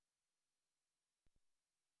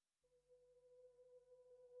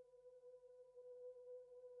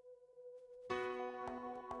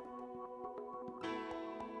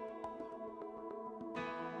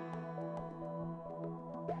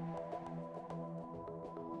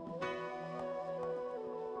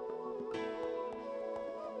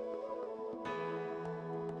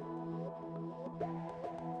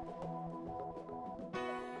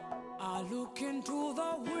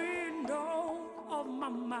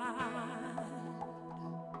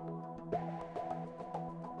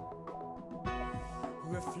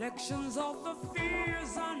Reflections of the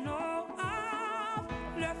fears I know I've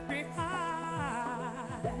left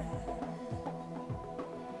behind.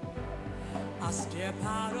 I step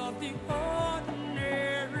out of the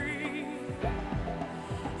ordinary.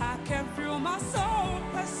 I can feel my soul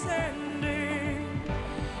ascending.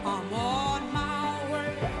 I'm on my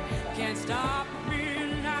way, can't stop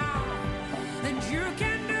me now. And you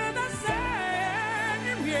can do the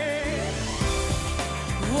same, yeah.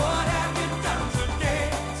 What have you done today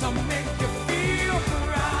to make you feel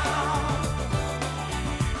proud?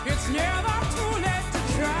 It's never too late to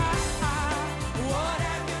try. What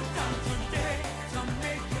have you done today to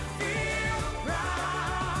make you feel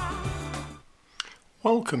proud?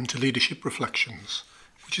 Welcome to Leadership Reflections,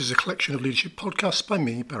 which is a collection of leadership podcasts by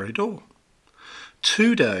me, Barry Dore.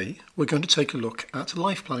 Today, we're going to take a look at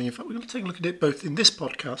life planning. In fact, we're going to take a look at it both in this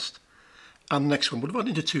podcast and the next one. We'll divide it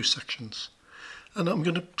into two sections. And I'm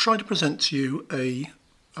going to try to present to you a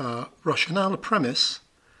rationale, a premise,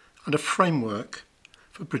 and a framework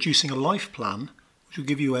for producing a life plan, which will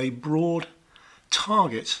give you a broad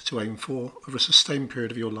target to aim for over a sustained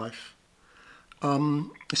period of your life.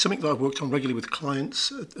 It's something that I've worked on regularly with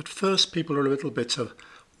clients. At first, people are a little bit of,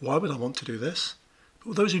 why would I want to do this?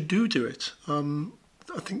 But those who do it,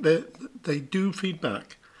 I think they do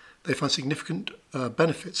feedback. They find significant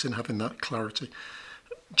benefits in having that clarity.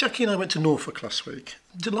 Jackie and I went to Norfolk last week.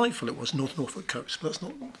 Delightful it was, North Norfolk coast, but that's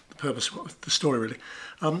not the purpose of the story really.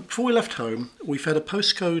 Before we left home, we fed a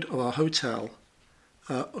postcode of our hotel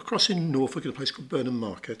across in Norfolk at a place called Burnham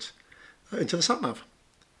Market into the sat-nav.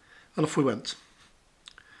 And off we went.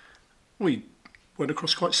 We went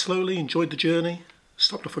across quite slowly, enjoyed the journey,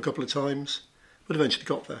 stopped off a couple of times, but eventually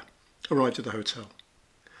got there, arrived at the hotel.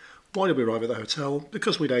 Why did we arrive at the hotel?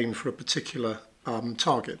 Because we'd aimed for a particular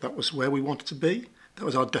target. That was where we wanted to be. That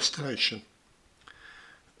was our destination.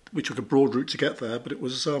 We took a broad route to get there, but it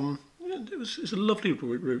was a lovely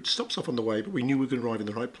route. Stops off on the way, but we knew we were going to arrive in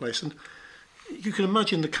the right place. And you can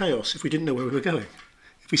imagine the chaos if we didn't know where we were going.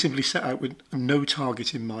 If we simply set out with no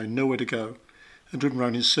target in mind, nowhere to go, and driven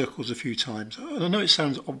around in circles a few times. And I know it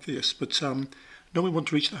sounds obvious, but knowing we wanted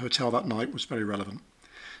to reach the hotel that night was very relevant.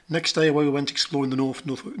 Next day, away we went exploring the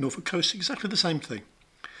Norfolk coast, exactly the same thing.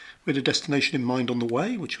 We had a destination in mind on the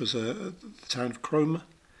way, which was the town of Cromer,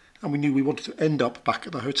 and we knew we wanted to end up back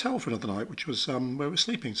at the hotel for another night, which was where we were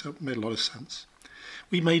sleeping, so it made a lot of sense.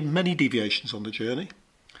 We made many deviations on the journey.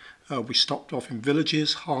 We stopped off in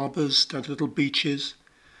villages, harbours, down to little beaches,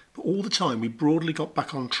 but all the time we broadly got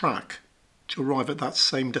back on track to arrive at that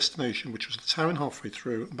same destination, which was the town halfway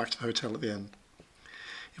through and back to the hotel at the end.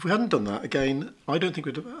 If we hadn't done that, again, I don't think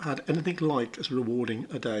we'd have had anything like as rewarding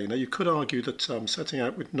a day. Now, you could argue that setting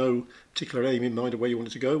out with no particular aim in mind of where you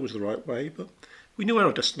wanted to go was the right way, but we knew where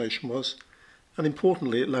our destination was, and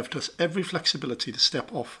importantly, it left us every flexibility to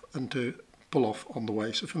step off and to pull off on the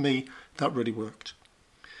way. So for me, that really worked.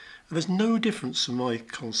 And there's no difference in my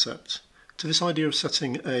concept to this idea of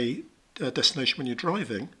setting a destination when you're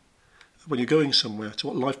driving, when you're going somewhere, to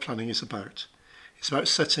what life planning is about. It's about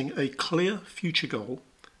setting a clear future goal,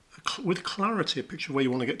 with clarity, a picture of where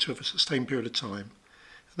you want to get to over a sustained period of time,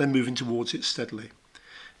 and then moving towards it steadily.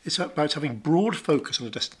 It's about having broad focus on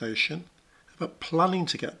a destination, about planning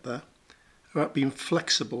to get there, about being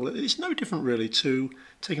flexible. It's no different really to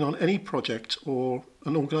taking on any project or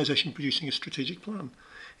an organisation producing a strategic plan.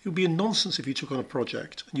 It would be a nonsense if you took on a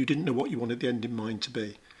project and you didn't know what you wanted the end in mind to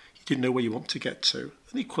be. You didn't know where you want to get to.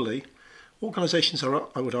 And equally, organisations are,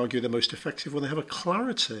 I would argue, the most effective when they have a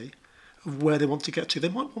clarity of where they want to get to. They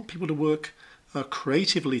might want people to work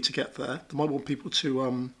creatively to get there. They might want people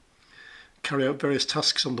to carry out various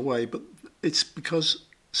tasks on the way, but it's because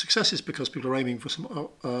success is because people are aiming for some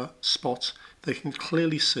spot they can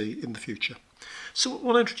clearly see in the future. So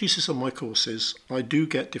when I introduce this on my courses, I do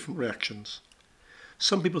get different reactions.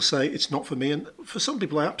 Some people say it's not for me, and for some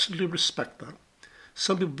people I absolutely respect that.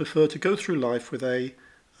 Some people prefer to go through life with a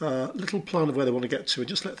little plan of where they want to get to and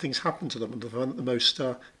just let things happen to them and find the most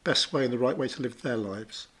best way and the right way to live their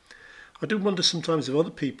lives. I do wonder sometimes if other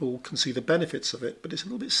people can see the benefits of it, but it's a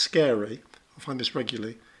little bit scary, I find this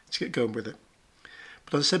regularly, to get going with it.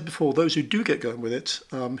 But as I said before, those who do get going with it,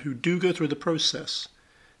 who do go through the process,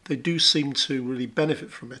 they do seem to really benefit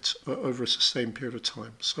from it over a sustained period of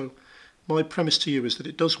time. So my premise to you is that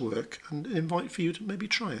it does work, and invite for you to maybe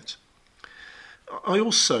try it. I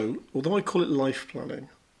also, although I call it life planning,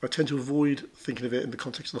 I tend to avoid thinking of it in the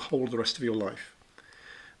context of the whole of the rest of your life.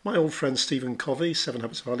 My old friend Stephen Covey, 7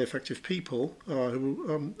 Habits of Highly Effective People,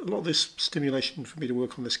 who a lot of this stimulation for me to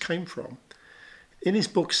work on this came from, in his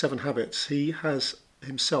book 7 Habits, he has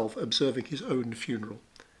himself observing his own funeral.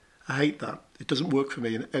 I hate that. It doesn't work for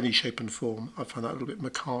me in any shape and form. I find that a little bit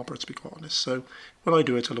macabre, to be quite honest. So when I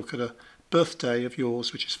do it, I look at a birthday of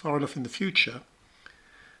yours, which is far enough in the future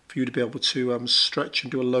for you to be able to stretch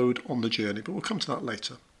and do a load on the journey. But we'll come to that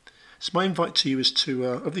later. So my invite to you is to,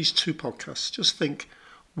 of these two podcasts, just think,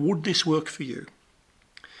 would this work for you?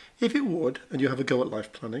 If it would, and you have a go at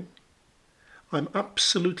life planning, I'm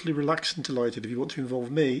absolutely relaxed and delighted if you want to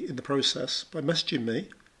involve me in the process by messaging me,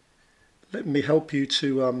 letting me help you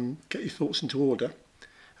to get your thoughts into order,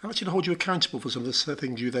 and actually hold you accountable for some of the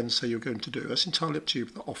things you then say you're going to do. That's entirely up to you,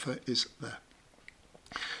 but the offer is there.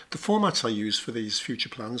 The format I use for these future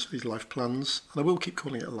plans, for these life plans, and I will keep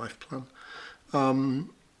calling it a life plan,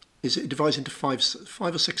 is it divides into five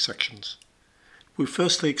or six sections. We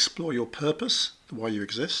firstly explore your purpose, why you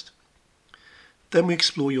exist. Then we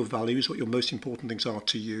explore your values, what your most important things are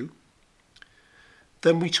to you.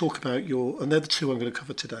 Then we talk about and they're the two I'm going to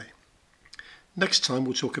cover today. Next time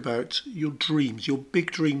we'll talk about your dreams, your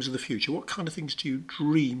big dreams of the future. What kind of things do you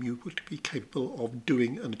dream you would be capable of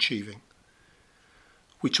doing and achieving?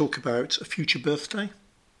 We talk about a future birthday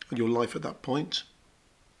and your life at that point.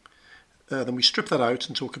 Then we strip that out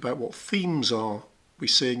and talk about what themes are we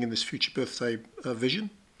seeing in this future birthday vision.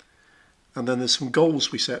 And then there's some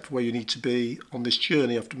goals we set for where you need to be on this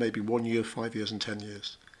journey after maybe 1 year, 5 years and 10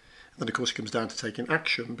 years. And then of course it comes down to taking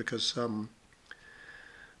action because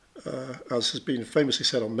as has been famously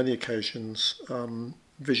said on many occasions,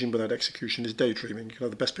 vision without execution is daydreaming. You can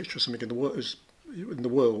have the best picture of something in the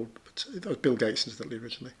world, but that was Bill Gates incidentally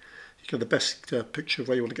originally. You can have the best picture of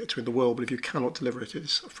where you want to get to in the world, but if you cannot deliver it,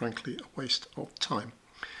 it's frankly a waste of time.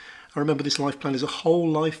 I remember this life plan is a whole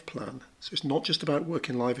life plan. So it's not just about work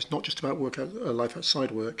in life, it's not just about life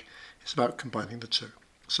outside work, it's about combining the two.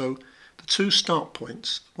 So the two start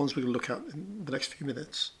points, the ones we're going to look at in the next few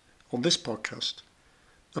minutes on this podcast,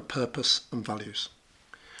 are purpose and values.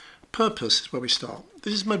 Purpose is where we start.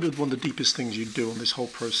 This is maybe one of the deepest things you do on this whole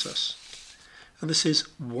process. And this is,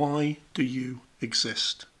 why do you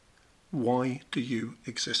exist? Why do you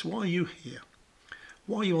exist? Why are you here?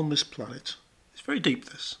 Why are you on this planet? It's very deep,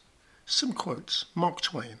 this. Some quotes. Mark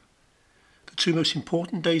Twain. The two most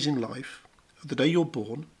important days in life are the day you're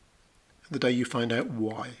born and the day you find out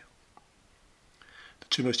why. The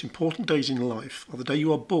two most important days in life are the day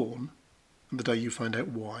you are born and the day you find out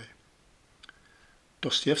why.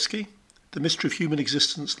 Dostoevsky. The mystery of human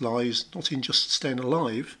existence lies not in just staying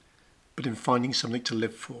alive, but in finding something to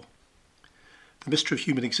live for. The mystery of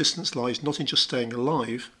human existence lies not in just staying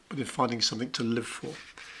alive, but in finding something to live for.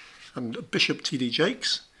 And Bishop T.D.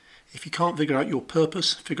 Jakes, if you can't figure out your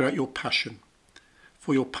purpose, figure out your passion.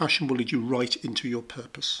 For your passion will lead you right into your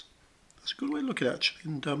purpose. That's a good way to look at it,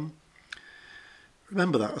 actually. And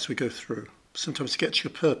remember that as we go through. Sometimes to get to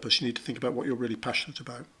your purpose, you need to think about what you're really passionate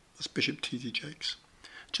about. That's Bishop T.D. Jakes.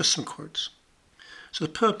 Just some quotes. So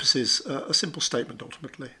the purpose is a simple statement,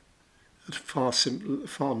 ultimately. Far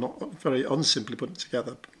not very unsimply put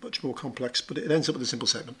together, much more complex, but it ends up with a simple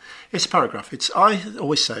statement. It's a paragraph. I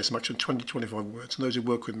always say it's a maximum 20 to 25 words, and those who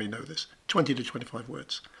work with me know this, 20 to 25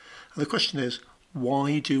 words. And the question is,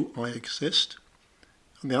 why do I exist?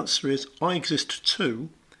 And the answer is, I exist too,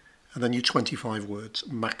 and then you 25 words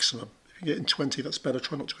maximum. If you get in 20, that's better.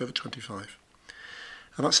 Try not to go over 25.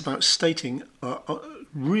 And that's about stating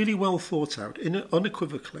really well thought out,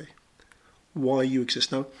 unequivocally, why you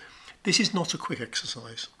exist. Now, this is not a quick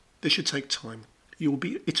exercise. This should take time. You will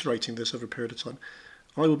be iterating this over a period of time.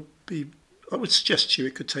 I would suggest to you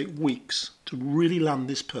it could take weeks to really land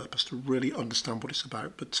this purpose, to really understand what it's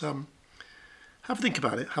about. But have a think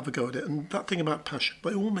about it, have a go at it. And that thing about passion,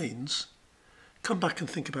 by all means, come back and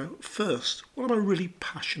think about first, what am I really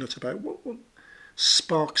passionate about? What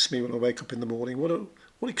sparks me when I wake up in the morning?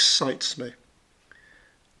 What excites me?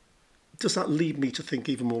 Does that lead me to think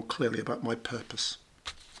even more clearly about my purpose?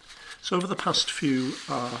 So over the past few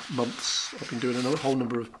months, I've been doing a whole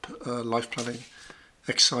number of life planning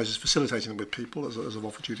exercises, facilitating them with people as I've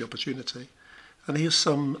offered you the opportunity. And here's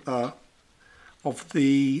some of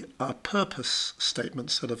the purpose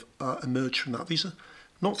statements that have emerged from that. These are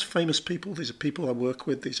not famous people. These are people I work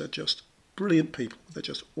with. These are just brilliant people. They're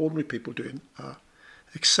just ordinary people doing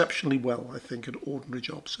exceptionally well, I think, at ordinary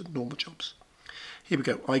jobs, at normal jobs. Here we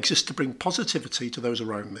go. I exist to bring positivity to those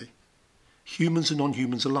around me, humans and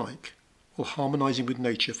non-humans alike, while harmonising with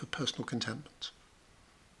nature for personal contentment.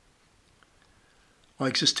 I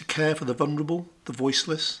exist to care for the vulnerable, the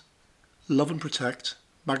voiceless, love and protect,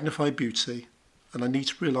 magnify beauty, and I need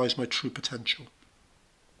to realise my true potential.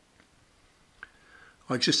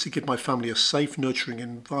 I exist to give my family a safe, nurturing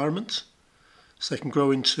environment so they can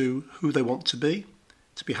grow into who they want to be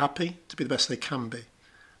happy, to be the best they can be.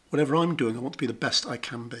 Whatever I'm doing, I want to be the best I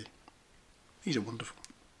can be. These are wonderful.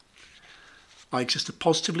 I exist to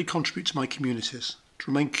positively contribute to my communities,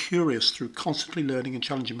 to remain curious through constantly learning and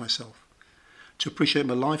challenging myself, to appreciate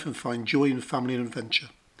my life and find joy in family and adventure.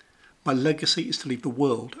 My legacy is to leave the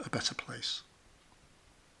world a better place.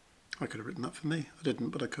 I could have written that for me. I didn't,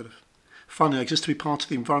 but I could have. Finally, I exist to be part of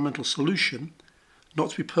the environmental solution, not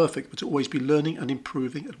to be perfect, but to always be learning and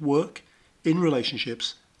improving at work, in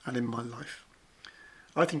relationships, and in my life.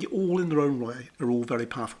 I think all in their own way are all very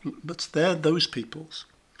powerful, but they're those people's.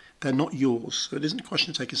 They're not yours, so it isn't a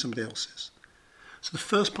question of taking somebody else's. So the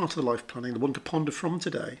first part of the life planning, the one to ponder from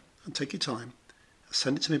today, and take your time,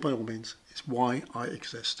 send it to me by all means, is why I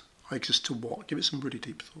exist. I exist to what? Give it some really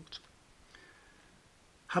deep thought.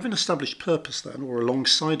 Having established purpose then, or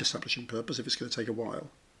alongside establishing purpose if it's going to take a while,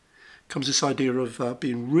 comes this idea of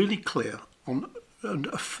being really clear on and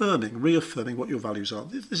reaffirming what your values are.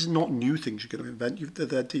 This is not new things you're going to invent. They're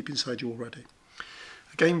there deep inside you already.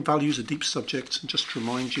 Again, values are deep subjects, and just to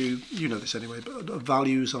remind you, you know this anyway, but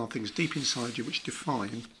values are things deep inside you which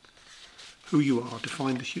define who you are,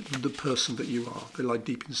 define the person that you are. They lie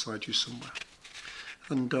deep inside you somewhere.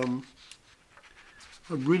 And I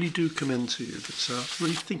really do commend to you that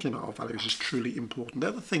really thinking about our values is truly important.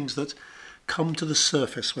 They're the things that come to the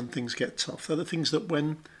surface when things get tough. They're the things that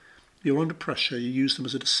when you're under pressure, you use them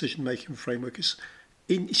as a decision-making framework. It's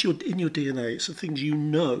in your DNA. It's the things you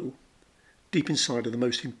know deep inside are the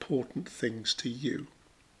most important things to you.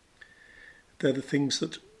 They're the things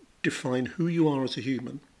that define who you are as a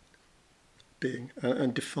human being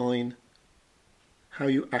and define how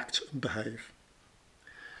you act and behave.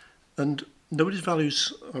 And nobody's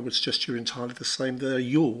values, I would suggest, are entirely the same. They're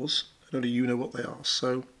yours, and only you know what they are.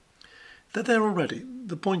 So they're there already.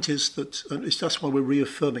 The point is that that's why we're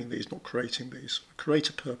reaffirming these, not creating these. Create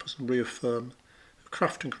a purpose and reaffirm,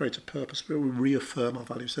 craft and create a purpose, but we reaffirm our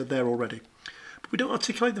values. They're there already. But we don't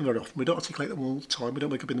articulate them very often. We don't articulate them all the time. We don't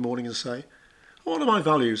wake up in the morning and say, what are my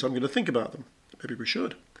values? I'm going to think about them. Maybe we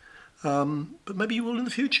should. But maybe you will in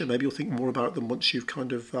the future. Maybe you'll think more about them once you've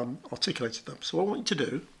kind of articulated them. So what I want you to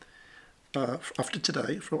do after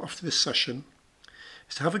today, after this session,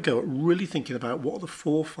 is to have a go at really thinking about what are the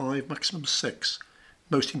 4, 5, maximum 6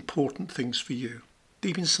 most important things for you.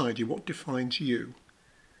 Deep inside you, what defines you?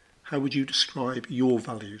 How would you describe your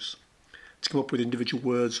values? To come up with individual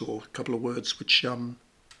words or a couple of words which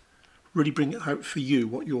really bring it out for you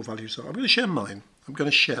what your values are. I'm going to share mine.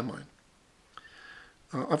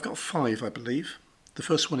 I've got 5, I believe. The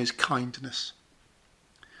first one is kindness.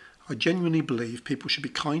 I genuinely believe people should be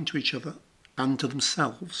kind to each other and to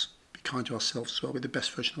themselves. Be kind to ourselves as well. We're the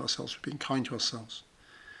best version of ourselves for being kind to ourselves.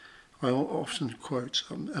 I often quote,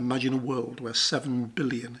 imagine a world where 7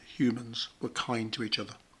 billion humans were kind to each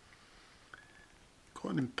other.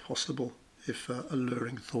 Quite an impossible, if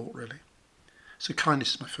alluring thought, really. So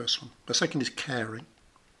kindness is my first one. My second is caring.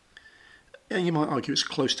 Yeah, you might argue it's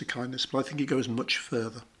close to kindness, but I think it goes much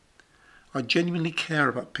further. I genuinely care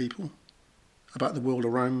about people, about the world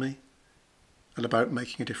around me, and about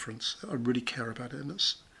making a difference. I really care about it, and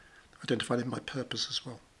it's identified in my purpose as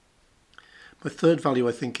well. My third value,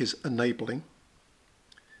 I think, is enabling.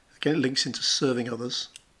 Again, it links into serving others,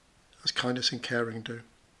 as kindness and caring do.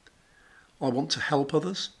 I want to help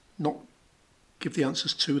others, not give the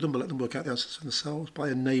answers to them, but let them work out the answers for themselves by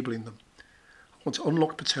enabling them. I want to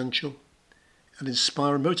unlock potential and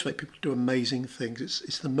inspire and motivate people to do amazing things.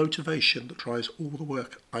 It's the motivation that drives all the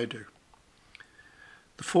work I do.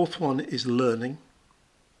 The fourth one is learning.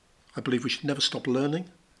 I believe we should never stop learning.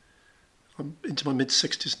 I'm into my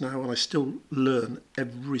mid-60s now and I still learn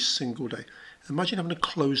every single day. Imagine having a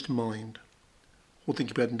closed mind or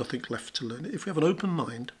thinking we had nothing left to learn. If we have an open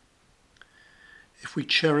mind, if we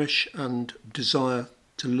cherish and desire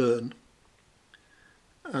to learn,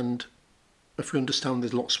 and if we understand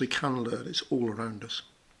there's lots we can learn, it's all around us.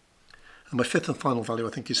 And my fifth and final value,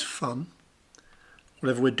 I think, is fun.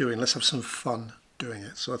 Whatever we're doing, let's have some fun doing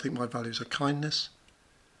it. So I think my values are kindness,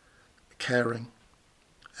 caring,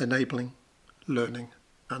 enabling, learning,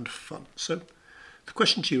 and fun. So the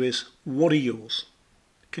question to you is, what are yours?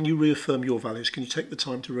 Can you reaffirm your values? Can you take the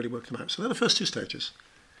time to really work them out? So they're the first 2 stages.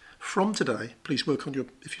 From today, please work on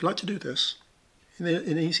if you'd like to do this,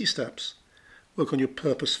 in easy steps, work on your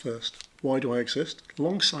purpose first. Why do I exist?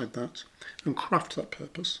 Alongside that, and craft that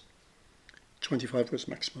purpose, 25 words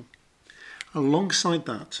maximum. Alongside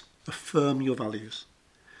that, affirm your values.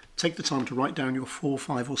 Take the time to write down your 4,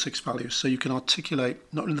 5 or 6 values so you can articulate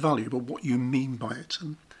not only the value, but what you mean by it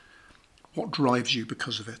and what drives you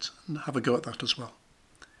because of it, and have a go at that as well.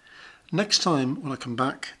 Next time, when I come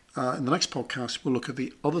back, in the next podcast, we'll look at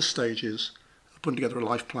the other stages of putting together a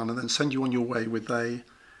life plan and then send you on your way with a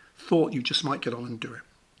thought you just might get on and do it.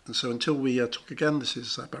 And so until we talk again, this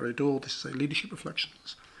is Barry Dore. This is a Leadership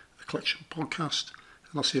Reflections, a collection podcast.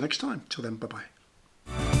 And I'll see you next time. Till then, bye-bye.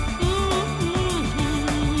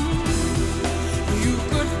 You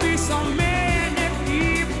could be some